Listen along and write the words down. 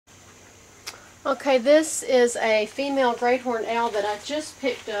Okay, this is a female great horned owl that I just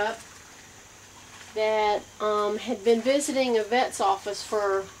picked up that had been visiting a vet's office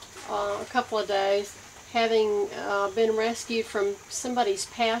for a couple of days, having been rescued from somebody's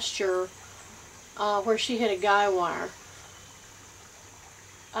pasture where she had a guy wire.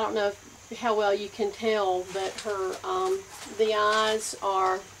 I don't know how well you can tell, but her the eyes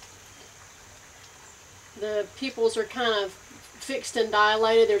are, the pupils are kind of fixed and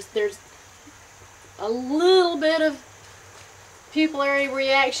dilated. There's a little bit of pupillary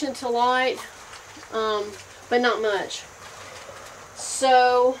reaction to light, but not much.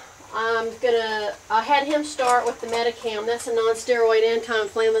 So I had him start with the metacam. That's a non-steroid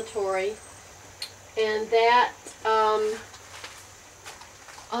anti-inflammatory, and that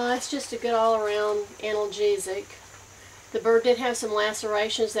it's just a good all-around analgesic. The bird did have some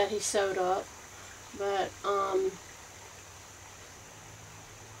lacerations that he sewed up, but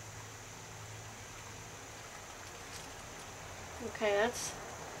okay,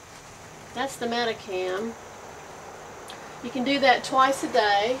 that's the metacam. You can do that twice a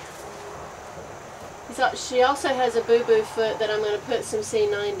day. She also has a boo-boo foot that I'm going to put some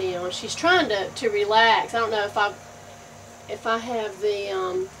C90 on. She's trying to relax. I don't know if I have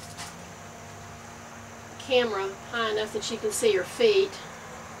the camera high enough that she can see her feet.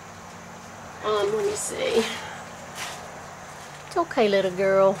 Let me see. It's okay, little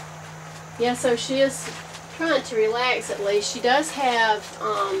girl. Yeah, so she is trying to relax at least. She does have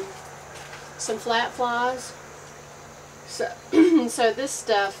some flat flies. So, so this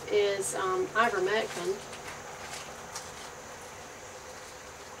stuff is ivermectin.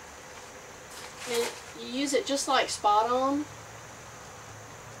 And you use it just like spot on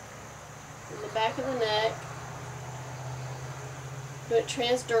in the back of the neck. Do it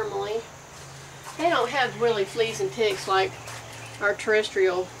transdermally. They don't have really fleas and ticks like our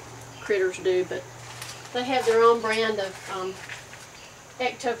terrestrial critters do, but they have their own brand of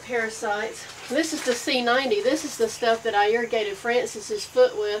ectoparasites. This is the C90. This is the stuff that I irrigated Francis's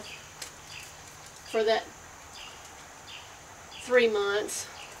foot with for that 3 months.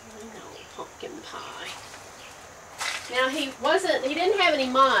 I know, pumpkin pie. Now he didn't have any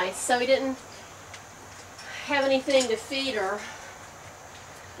mice, so he didn't have anything to feed her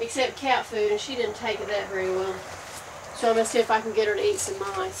except cat food, and she didn't take it that very well. So I'm going to see if I can get her to eat some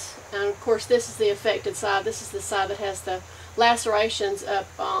mice. And of course this is the affected side. This is the side that has the lacerations up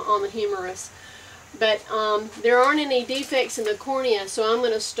on the humerus. But there aren't any defects in the cornea, so I'm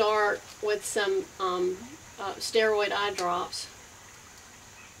going to start with some steroid eye drops.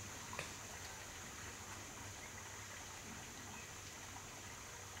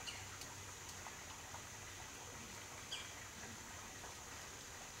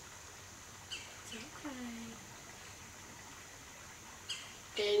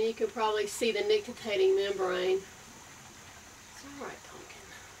 And you can probably see the nictitating membrane. It's alright, pumpkin.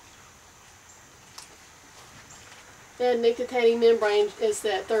 The nictitating membrane is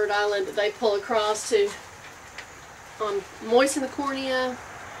that third eyelid that they pull across to moisten the cornea.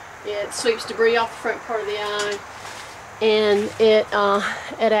 It sweeps debris off the front part of the eye, and it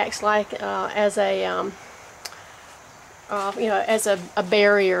acts like as a as a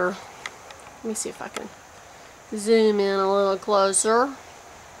barrier. Let me see if I can zoom in a little closer.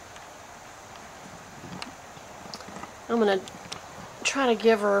 I'm going to try to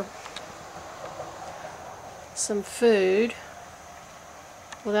give her some food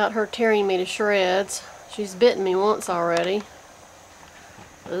without her tearing me to shreds. She's bitten me once already.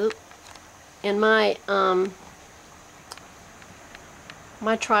 Oop. And my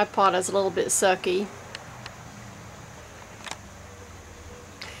my tripod is a little bit sucky.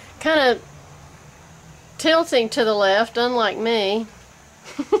 Kind of tilting to the left, unlike me.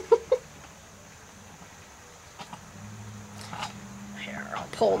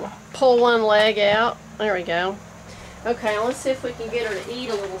 Pull one leg out. There we go. Okay, let's see if we can get her to eat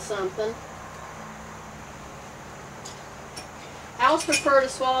a little something. Owls prefer to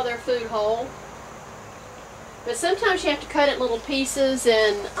swallow their food whole, but sometimes you have to cut it in little pieces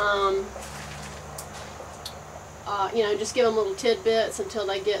and just give them little tidbits until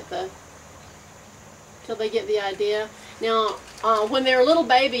they get the idea. Now, when they're little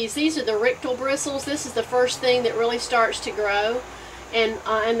babies, these are the rectal bristles. This is the first thing that really starts to grow.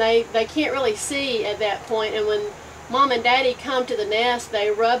 And they can't really see at that point, and when Mom and Daddy come to the nest, they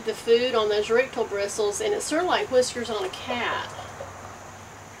rub the food on those rectal bristles, and it's sort of like whiskers on a cat.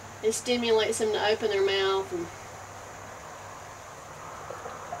 It stimulates them to open their mouth. And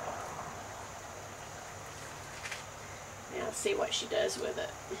now let's see what she does with it.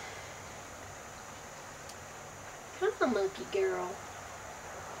 Come on, monkey girl.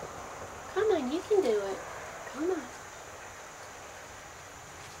 Come on, you can do it. Come on.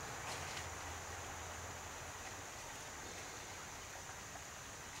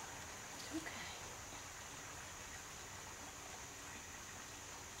 Okay.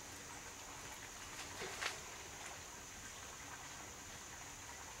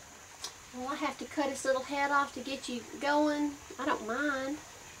 Well, I have to cut his little head off to get you going. I don't mind.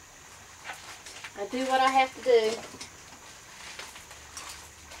 I do what I have to do.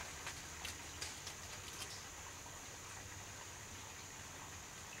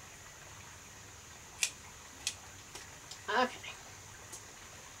 Okay.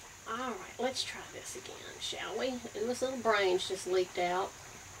 Alright, let's try this again, shall we? And this little brain's just leaked out.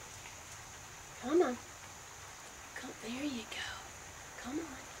 Come on. Come, there you go. Come on.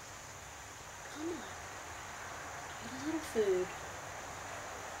 Come on. Eat a little food.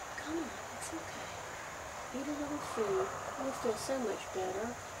 Come on, it's okay. Eat a little food. You'll feel so much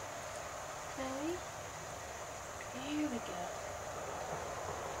better. Okay? Here we go.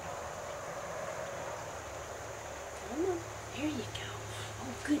 Come on. There you go.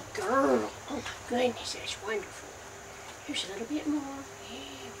 Oh, good girl. Oh my goodness, that's wonderful. Here's a little bit more.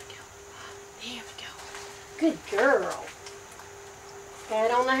 There we go. There we go. Good girl. I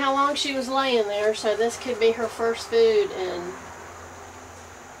don't know how long she was laying there, so this could be her first food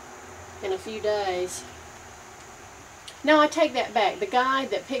in a few days. No, I take that back. The guy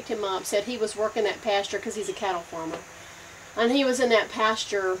that picked him up said he was working that pasture because he's a cattle farmer. And he was in that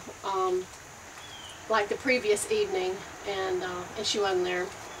pasture like the previous evening, and she wasn't there.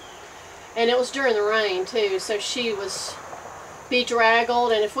 And it was during the rain too, so she was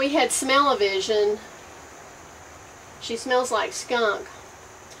bedraggled, and if we had smell-o-vision, she smells like skunk.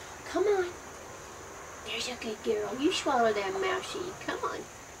 Come on. There's a good girl. You swallow that mousey. Come on.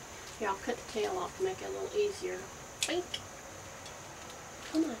 Here, I'll cut the tail off to make it a little easier. Bink.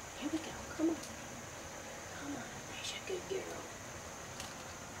 Come on. Here we go. Come on. Come on. There's a good girl.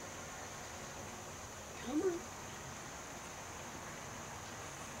 Come on.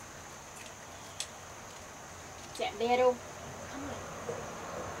 Is that better? Come on.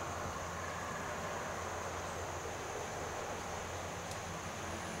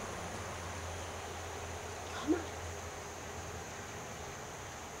 Come on.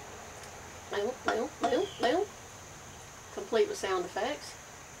 Boom, boom, boom, boom. Complete with sound effects.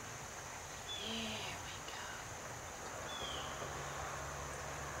 There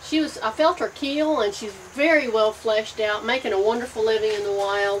we go. I felt her keel, and she's very well fleshed out, making a wonderful living in the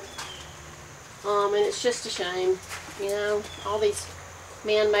wild. And it's just a shame, you know, all these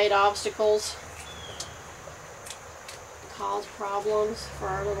man-made obstacles cause problems for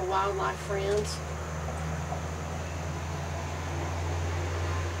our little wildlife friends.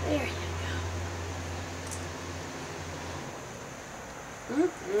 There you go.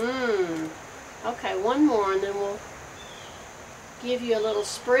 Okay, one more, and then we'll give you a little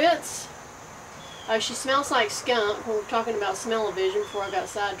spritz. Oh, she smells like skunk. We were talking about smell-o-vision before I got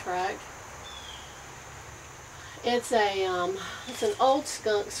sidetracked. It's an old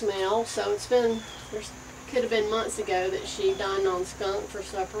skunk smell, so could have been months ago that she dined on skunk for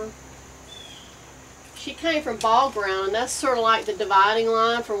supper. She came from bog ground, and that's sort of like the dividing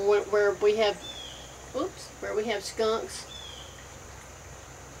line from where we have skunks.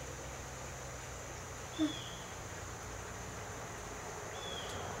 Let's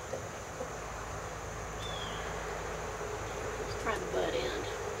try the butt end.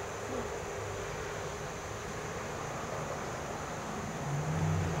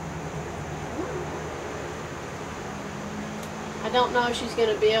 I don't know if she's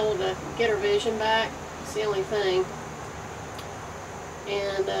going to be able to get her vision back. It's the only thing.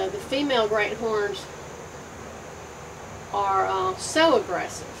 And the female great horns are so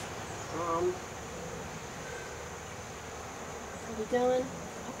aggressive. Are we done?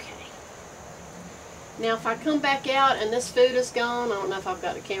 Okay. Now if I come back out and this food is gone, I don't know if I've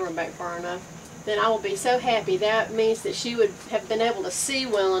got the camera back far enough, then I will be so happy. That means that she would have been able to see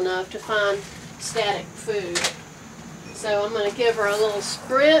well enough to find static food. So I'm going to give her a little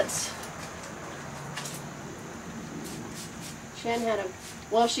spritz. She hadn't had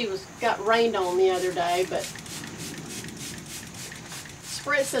got rained on the other day, but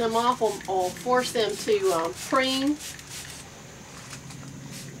spritzing them off will force them to preen.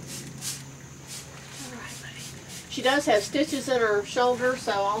 All right, buddy. She does have stitches in her shoulder,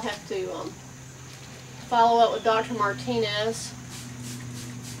 so I'll have to follow up with Dr. Martinez.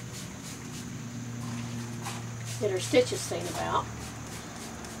 Get her stitches seen about.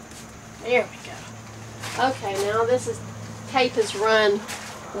 There we go. Okay, now tape has run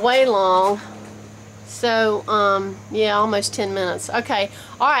way long, So, yeah, almost 10 minutes. Okay.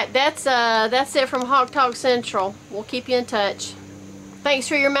 All right, that's it from Hawk Talk Central. We'll keep you in touch. Thanks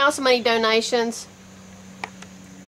for your mouse money donations.